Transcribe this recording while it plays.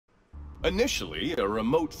Initially, a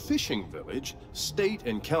remote fishing village, state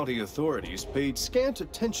and county authorities paid scant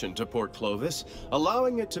attention to Port Clovis,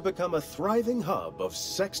 allowing it to become a thriving hub of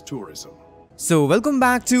sex tourism. So, welcome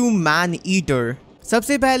back to ManEater.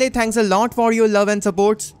 सबसे पहले thanks a lot for your love and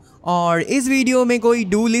supports. और इस video में कोई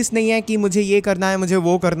do list नहीं है कि मुझे ये करना है, मुझे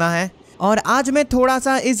वो करना है। और आज मैं थोड़ा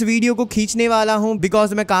सा इस वीडियो को खींचने वाला हूँ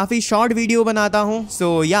बिकॉज मैं काफ़ी शॉर्ट वीडियो बनाता हूँ।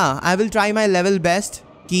 सो या I will try my level best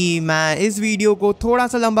कि मैं इस वीडियो को थोड़ा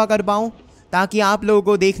सा लंबा कर पाऊँ ताकि आप लोगों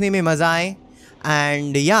को देखने में मज़ा आए।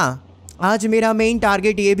 एंड या आज मेरा मेन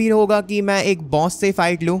टारगेट ये भी होगा कि मैं एक बॉस से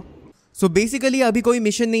फाइट लूँ। सो बेसिकली अभी कोई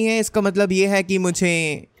मिशन नहीं है, इसका मतलब ये है कि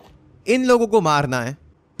मुझे इन लोगों को मारना है,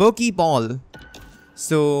 पोकी पॉल।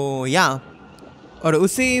 सो या और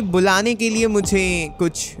उसे बुलाने के लिए मुझे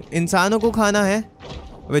कुछ इंसानों को खाना है,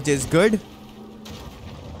 विच इज़ गुड।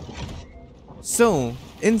 सो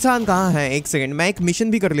इंसान कहाँ है? एक सेकेंड, मैं एक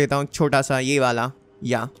मिशन भी कर लेता हूँ छोटा सा, ये वाला।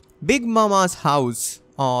 या बिग मामा's हाउस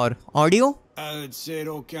और audio. I'd said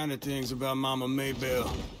all kind of things about Mama Maybell,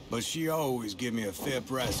 but she always give me a fair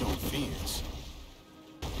price on fins.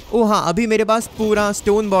 ओ हाँ, अभी मेरे पास पूरा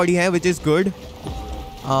स्टोन बॉडी है विच इज़ गुड।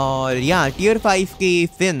 और या टियर 5 के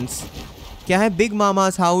फिन्स क्या है? Big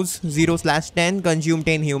Mama's house 0/10 consume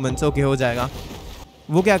 10 humans. Okay, हो जाएगा।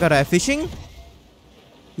 वो क्या कर रहा है? फिशिंग?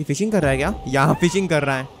 ये फिशिंग कर रहा है क्या? यहाँ फिशिंग कर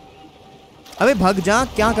रहा है। अबे भाग जा,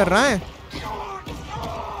 क्या कर रहा है?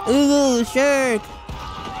 शिट।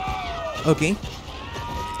 ओके,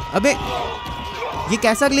 अबे ये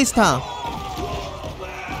कैसा ग्लिच था?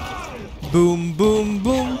 Boom boom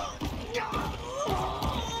boom.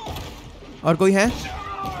 और कोई है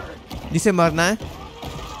जिसे मरना है?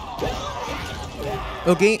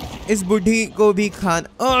 ओके, इस बुढ़ी को भी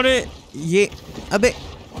खाना। अरे ये, अबे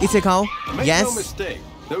इसे खाओ। Yes,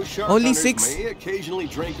 only 6।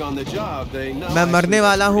 मैं मरने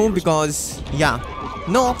वाला हूँ बिकॉज या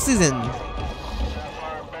no oxygen.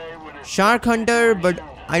 Shark Hunter, but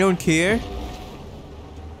I don't care.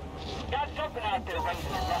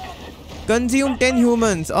 Consume 10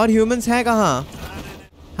 humans. और ह्यूमंस है कहाँ?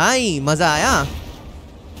 हाय, मजा आया।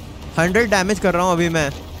 100 डैमेज कर रहा हूँ अभी मैं।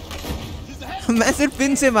 मैं सिर्फ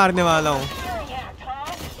पिन से मारने वाला हूँ।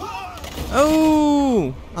 ओह,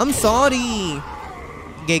 आई एम सॉरी।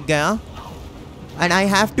 गिर गया and I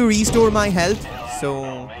have to restore my health. सो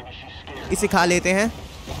इसे खा लेते हैं।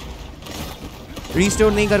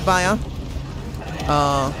 रीस्टोर नहीं कर पाया।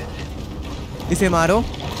 इसे मारो।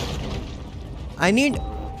 I need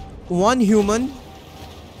 1 human.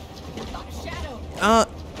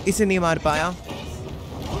 इसे नहीं मार पाया।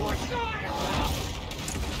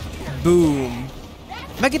 बूम।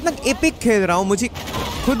 मैं कितना एपिक खेल रहा हूँ, मुझे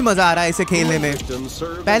खुद मजा आ रहा है इसे खेलने में।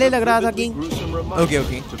 पहले लग रहा था कि ओके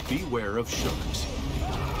ओके,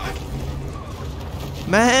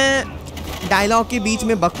 मैं डायलॉग के बीच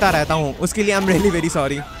में बकता रहता हूँ, उसके लिए I am really very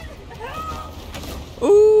sorry.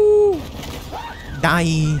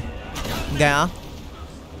 Die गया।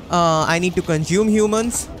 I need to consume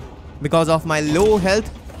humans because of my low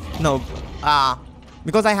health. No,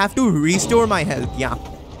 because I have to restore my health. या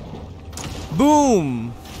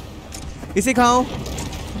बूम, इसे खाओ।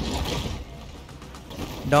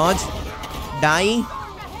 Dodge, die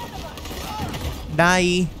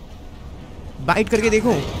die. बाइट करके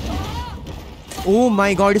देखो। ओह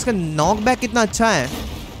माय गॉड, इसका knockback कितना अच्छा है।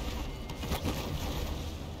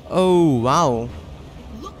 ओह वाओ,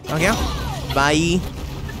 आ गया। बाई।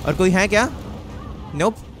 और कोई है क्या?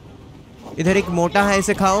 नोप। इधर एक मोटा है,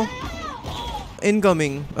 इसे खाओ।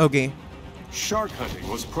 Incoming. Okay. Shark hunting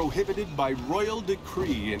was prohibited by royal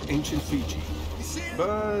decree in ancient Fiji.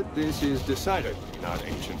 But this is decidedly not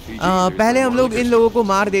ancient Fiji. पहले हम लोग इन लोगों को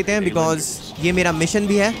मार देते हैं बिकॉज ये मेरा मिशन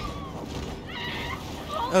भी है।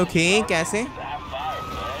 ओके, कैसे?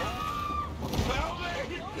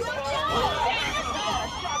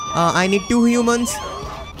 I need 2 humans.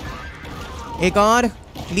 एक और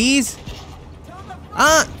प्लीज।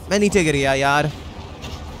 मैं नीचे गिर गया यार।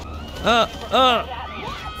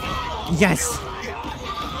 यस।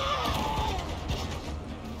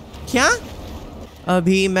 क्या?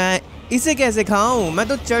 अभी मैं इसे कैसे खाऊं? मैं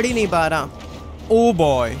तो चढ़ ही नहीं पा रहा। ओ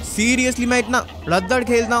बॉय, सीरियसली मैं इतना रद्दड़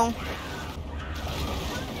खेलता हूँ?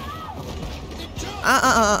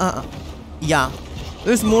 या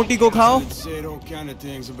इस मोटी को खाओ।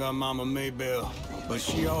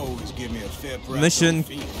 Mission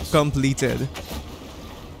completed.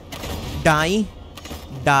 Die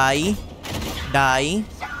die die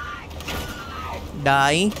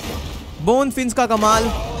die. Bone fins का कमाल।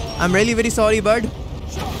 I am really very sorry bird.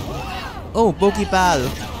 Oh poke pale,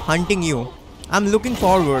 hunting you. I'm looking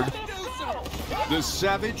forward. The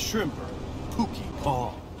savage shrimper, Pookie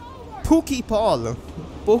Paul. फूकी पॉल,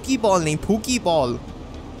 पोकी पॉल नहीं, फूकी पॉल।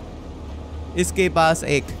 इसके पास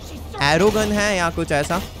एक arrow gun है या कुछ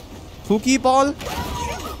ऐसा। फूकी पॉल,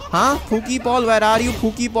 हाँ फूकी पॉल, वेयर आर यू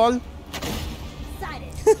फूकी पॉल।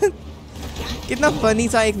 कितना फनी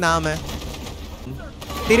सा एक नाम है।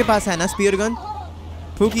 तेरे पास है ना स्पीयर गन?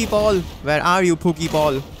 फूकी पॉल, वेयर आर यू फूकी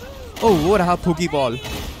पॉल। ओह वो रहा फूकी पॉल,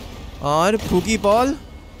 और फूकी पॉल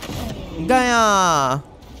गया।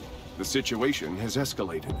 The situation has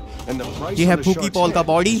escalated, and the price ये है of the फूकी shark's पॉल का head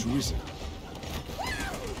बॉडी। has risen.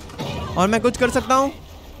 और मैं कुछ कर सकता हूँ?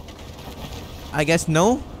 I guess no.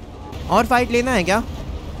 और फाइट लेना है क्या?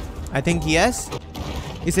 I think yes.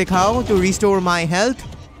 इसे खाओ to restore my health.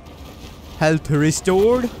 Health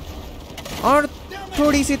restored. और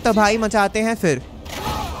थोड़ी सी तबाही मचाते हैं फिर।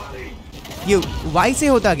 ये वाई से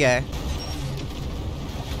होता क्या है?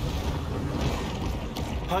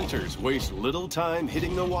 Hunters waste little time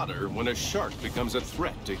hitting the water when a shark becomes a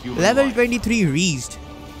threat to human level life. 23 reached.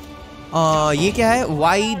 ये क्या है?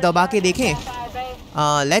 वाई दबा के देखें।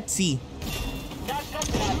 Let's see.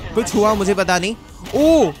 कुछ हुआ मुझे पता नहीं।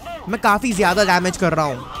 ओह मैं काफी ज्यादा डैमेज कर रहा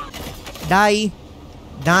हूँ। Die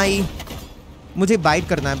die. मुझे बाइट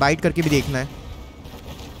करना है, बाइट करके भी देखना है।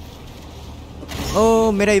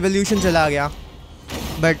 ओह मेरा इवोल्यूशन चला गया,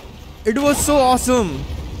 but it was so awesome.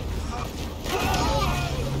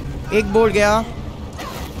 एक बोल गया।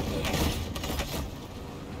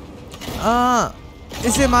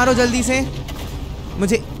 इसे मारो जल्दी से,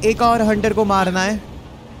 मुझे एक और हंटर को मारना है।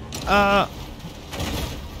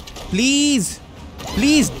 Please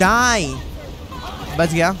please die.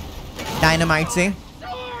 बच गया डायनामाइट से।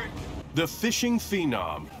 The fishing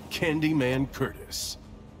phenom, Candyman Curtis.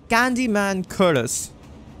 Candyman Curtis.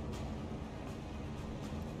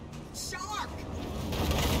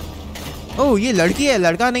 ओह ये लड़की है,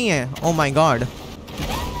 लड़का नहीं है। Oh my God.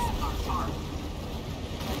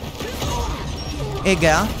 एक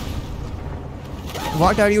गया।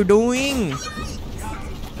 What are you doing?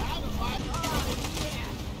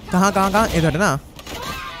 कहाँ कहाँ कहाँ? इधर ना,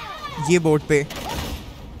 ये बोट पे।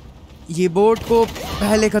 ये बोट को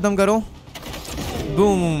पहले खत्म करो।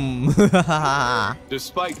 Boom.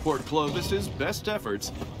 Despite Port Clovis's best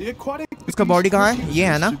efforts, the aquatic इसका बॉडी कहाँ है? ये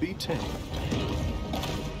है ना? to be tamed.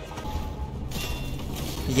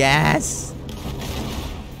 Yes.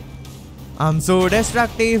 I'm so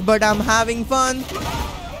destructive, but I'm having fun.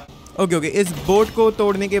 Okay okay, इस बोट को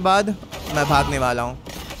तोड़ने के बाद मैं भागने वाला हूँ।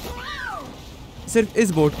 सिर्फ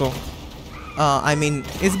इस बोट को, I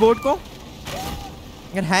mean इस बोट को।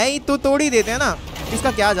 यार है ही तो तोड़ ही देते हैं ना,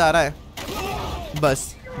 इसका क्या जा रहा है।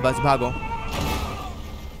 बस बस भागो।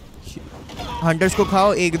 हंटर्स को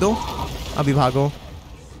खाओ, एक दो, अभी भागो।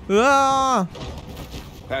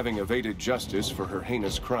 Having evaded justice for her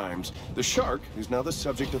heinous crimes, the shark is now the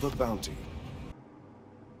subject of a bounty.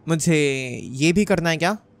 मुझे ये भी करना है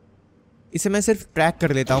क्या? इसे मैं सिर्फ ट्रैक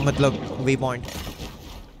कर लेता हूँ, मतलब वे पॉइंट।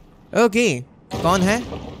 ओके कौन है?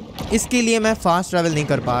 इसके लिए मैं फास्ट ट्रैवल नहीं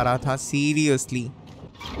कर पा रहा था, सीरियसली।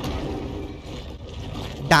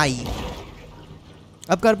 डाई।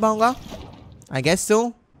 अब कर पाऊंगा? I guess so.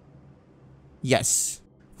 Yes,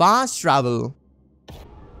 fast travel.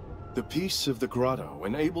 The peace of the grotto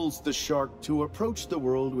enables the shark to approach the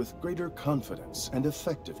world with greater confidence and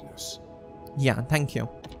effectiveness. या थैंक यू।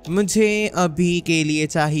 मुझे अभी के लिए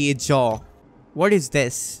चाहिए jaw. What is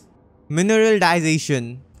this? Mineralisation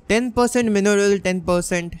 10% mineral,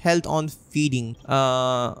 10% health on feeding.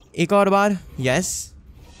 एक और बार। Yes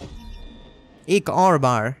एक और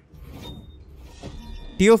बार।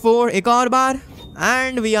 Tier 4 एक और बार।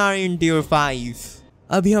 And we are in Tier 5।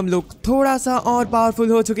 अभी हम लोग थोड़ा सा और पावरफुल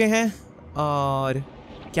हो चुके हैं। और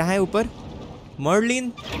क्या है ऊपर?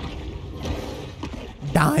 मर्लिन।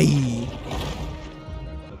 डाई।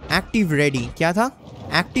 Active ready. क्या था?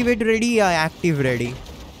 एक्टिवेट रेडी या एक्टिव रेडी?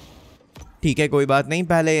 ठीक है कोई बात नहीं,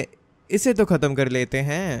 पहले इसे तो खत्म कर लेते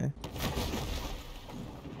हैं।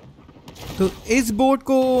 तो इस बोट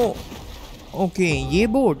को, ओके ये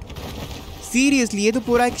बोट, सीरियसली ये तो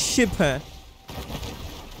पूरा एक शिप है।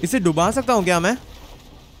 इसे डुबा सकता हूँ क्या मैं?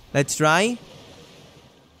 Let's try.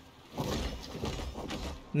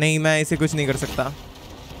 नहीं मैं इसे कुछ नहीं कर सकता।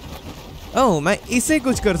 ओह मैं इसे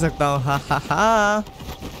कुछ कर सकता हूँ। हा हा हा।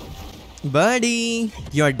 बडी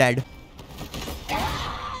यू आर डेड।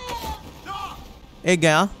 एक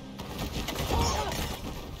गया।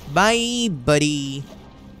 Bye buddy.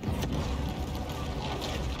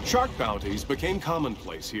 Shark bounties became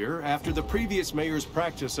commonplace here after the previous mayor's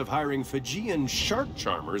practice of hiring Fijian shark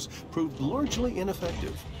charmers proved largely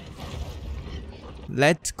ineffective.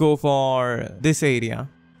 Let's go for this area.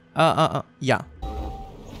 Yeah.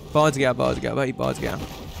 पहुंच गया भाई, पहुंच गया।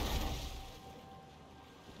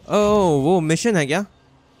 ओह वो मिशन है क्या?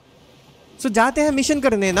 सो जाते हैं मिशन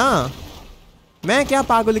करने ना। मैं क्या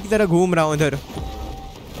पागल की तरह घूम रहा हूँ इधर।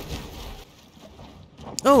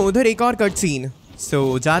 ओह उधर एक और कट सीन।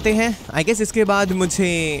 सो जाते हैं। आई गेस इसके बाद मुझे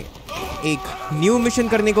एक न्यू मिशन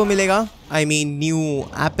करने को मिलेगा। I mean new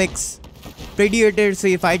apex predator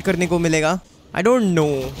से फाइट करने को मिलेगा। I don't know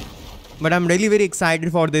but I am really very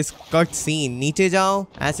excited for this cut scene. नीचे जाओ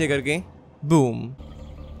ऐसे करके boom.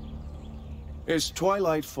 As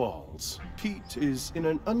twilight falls, Pete is in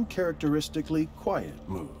an uncharacteristically quiet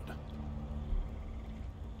mood.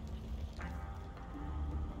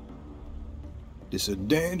 It's a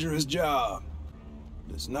dangerous job.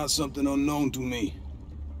 It's not something unknown to me.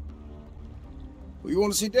 Well, you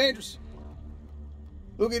want to see dangerous?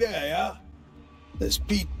 Look at that, yeah? That's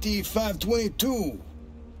PT 522.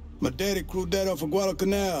 My daddy crewed that off of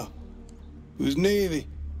Guadalcanal. He was Navy.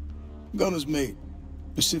 Gunner's mate.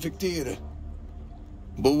 Pacific Theater.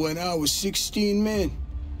 But when I was 16 men,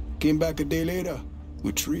 came back a day later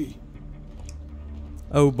with 3.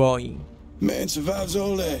 Oh boy. Man survives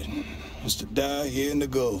all that. Has to die here in the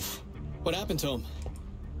Gulf. What happened to him?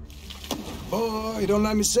 Boy, you don't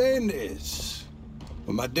like me saying this.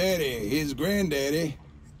 But my daddy, his granddaddy,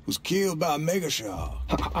 was killed by a mega shark.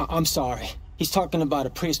 I'm sorry. He's talking about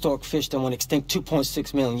a prehistoric fish that went extinct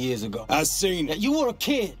 2.6 million years ago. I seen Now, it. you were a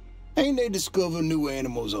kid. Ain't they discover new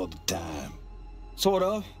animals all the time? Sort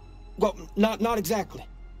of. Well, not exactly.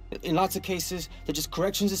 In lots of cases, they're just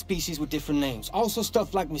corrections of species with different names. Also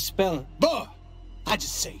stuff like misspelling. But I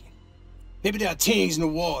just say it. Maybe there are things in the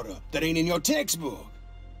water that ain't in your textbook.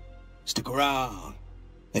 Stick around.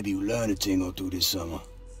 Maybe you learn a thing or two this summer.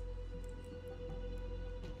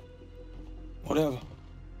 Whatever.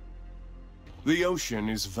 The ocean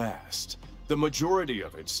is vast. The majority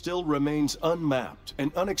of it still remains unmapped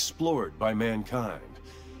and unexplored by mankind.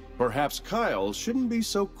 Perhaps Kyle shouldn't be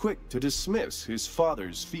so quick to dismiss his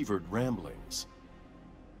father's fevered ramblings.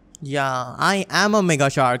 Yeah, I am a mega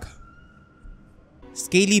shark.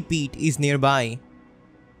 Scaly Pete is nearby.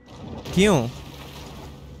 क्यों?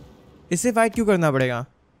 इससे fight क्यों करना पड़ेगा?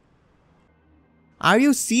 Are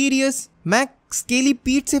you serious? मैं Scaly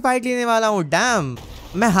Pete से fight लेने वाला हूँ। Damn!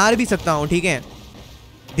 मैं हार भी सकता हूँ, ठीक है?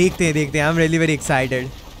 देखते हैं। I'm really very excited.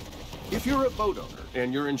 If you're a boat owner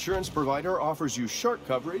and your insurance provider offers you shark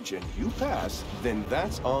coverage and you pass, then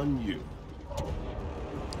that's on you.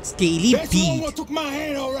 Scaly That's the one Pete. who took my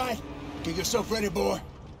hand, all right. Get yourself ready, boy.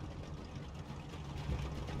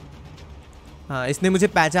 हाँ, इसने मुझे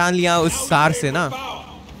पहचान लिया उस सार से ना।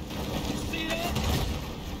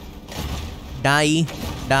 Die.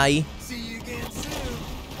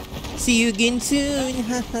 See you again soon.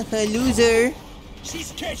 Loser.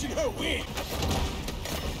 She's catching her wind.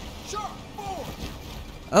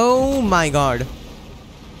 Oh my god.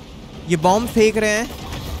 ये बॉम्ब फेंक रहे हैं।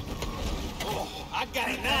 I got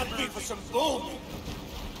an idea for some boom.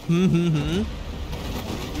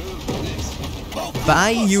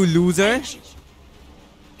 Bye you loser.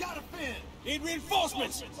 Got a fin. Need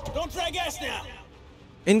reinforcements. Don't drag ass now.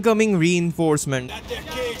 Incoming reinforcement. That there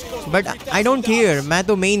cage goes for But I don't care. $3,000. मैं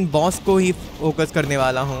तो main boss को ही focus करने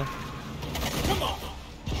वाला हूँ। Come on.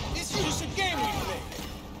 It's just a game we play.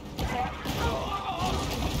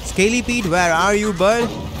 Scaly Pete, where are you, bud?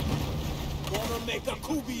 Gonna make a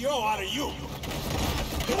QBO out of you.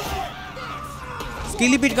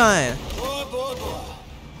 Scaly Pete कहाँ है? Boy.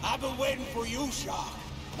 I've been waiting for you, Shark.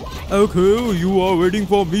 Okay, you are waiting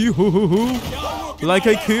for me. Like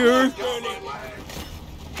I care.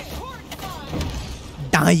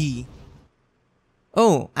 Die.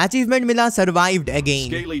 Oh, achievement मिला survived again.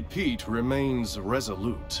 Scaly Pete remains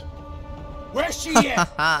resolute. Where's she at?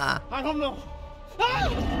 I don't know.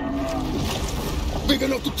 Big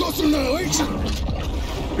enough to tussle now, ain't you?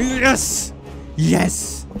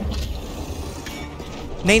 Yes.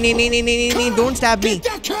 नहीं, don't stab me. Get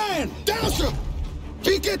that can! Down,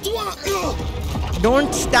 pique-toi!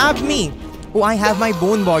 Don't stab me. Oh, I have my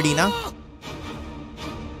bone body na.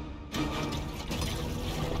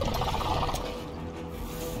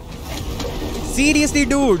 Seriously,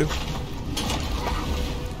 dude.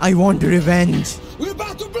 I want revenge. We're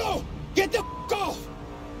about to blow! Get the off!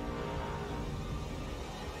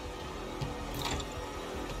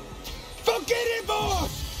 Forget it,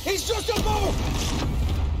 boss! He's just a boat!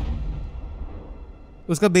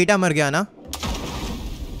 उसका बेटा मर गया ना।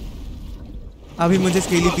 अभी मुझे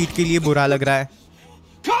scaly पीट के लिए बुरा लग रहा है।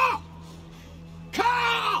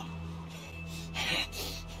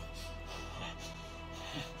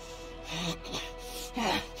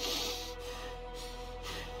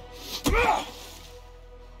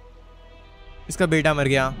 इसका बेटा मर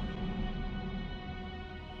गया।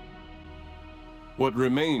 What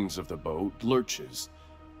remains of the boat lurches,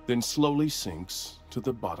 then slowly sinks to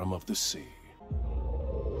the bottom of the sea.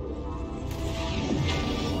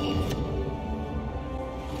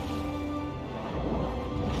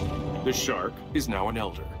 The shark is now an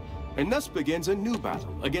elder, and thus begins a new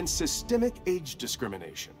battle against systemic age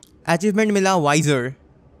discrimination. Achievement मिला visor.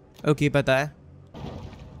 Okay पता है.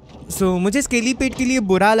 सो मुझे scaly पेट के लिए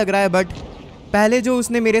बुरा लग रहा है, बट पहले जो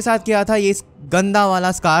उसने मेरे साथ किया था ये गंदा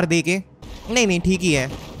वाला स्कार दे के, नहीं ठीक ही है.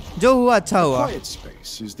 जो हुआ अच्छा हुआ. Quiet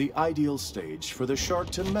space is the ideal stage for the shark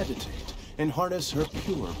to meditate and harness her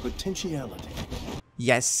pure potentiality.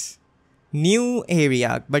 Yes, new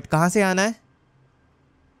area. But कहाँ से आना है?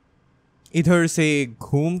 इधर से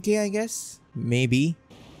घूम के I guess, may be.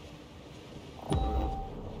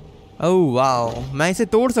 Oh wow, मैं इसे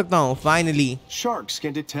तोड़ सकता हूँ finally. Sharks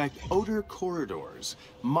can detect odor corridors,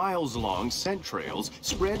 miles long scent trails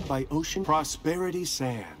spread by ocean. Prosperity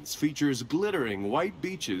Sands features glittering white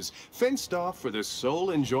beaches fenced off for the sole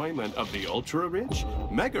enjoyment of the ultra rich,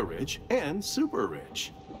 mega rich, and super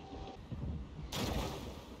rich.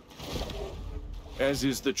 As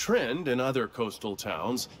is the trend in other coastal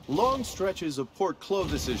towns, long stretches of Port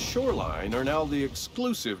Clovis's shoreline are now the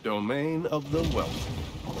exclusive domain of the wealthy.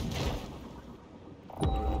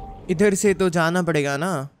 इधर से तो जाना पड़ेगा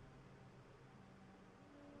ना.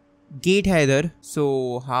 Gate है इधर,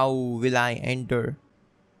 so how will I enter?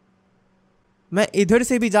 मैं इधर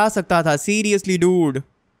से भी जा सकता था. सीरियसली डूड,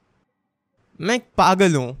 मैं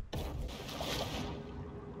पागल हूं.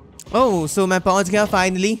 ओह, सो मैं पहुंच गया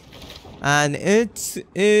finally. And it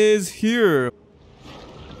is here.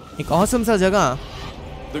 एक awesome सा जगह.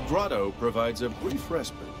 The grotto provides a brief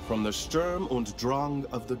respite from the Sturm und Drang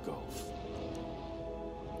of the Gulf.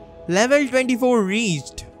 Level 24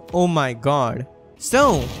 reached. Oh my god. So,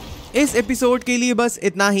 इस एपिसोड के लिए बस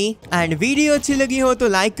इतना ही. एंड वीडियो अच्छी लगी हो तो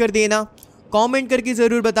लाइक कर देना, कमेंट करके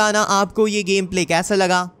ज़रूर बताना आपको ये गेम प्ले कैसा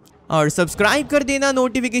लगा, और सब्सक्राइब कर देना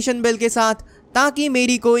नोटिफिकेशन बेल के साथ, ताकि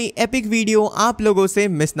मेरी कोई एपिक वीडियो आप लोगों से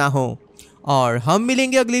मिस ना हो. और हम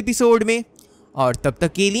मिलेंगे अगले एपिसोड में, और तब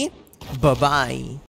तक के लिए बाय बाय.